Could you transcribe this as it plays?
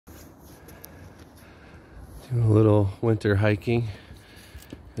A little winter hiking.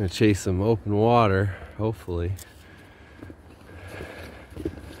 Gonna chase some open water, hopefully.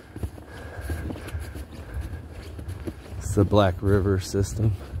 It's the Black River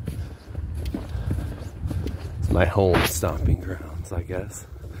system. It's my home stomping grounds, I guess.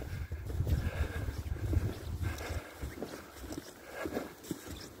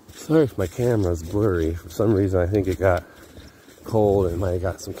 Sorry if my camera's blurry. For some reason I think it got cold and it might have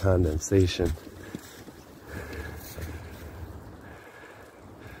got some condensation.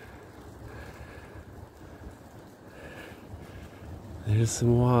 There's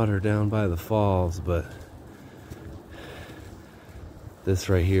some water down by the falls, but this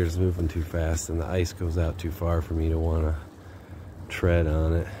right here is moving too fast and the ice goes out too far for me to want to tread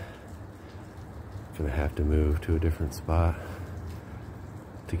on it. Gonna have to move to a different spot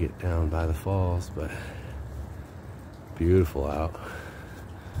to get down by the falls, but beautiful out.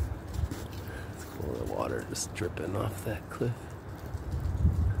 It's cool, the water just dripping off that cliff.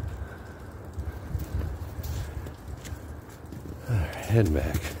 All right, heading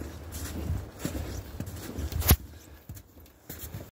back.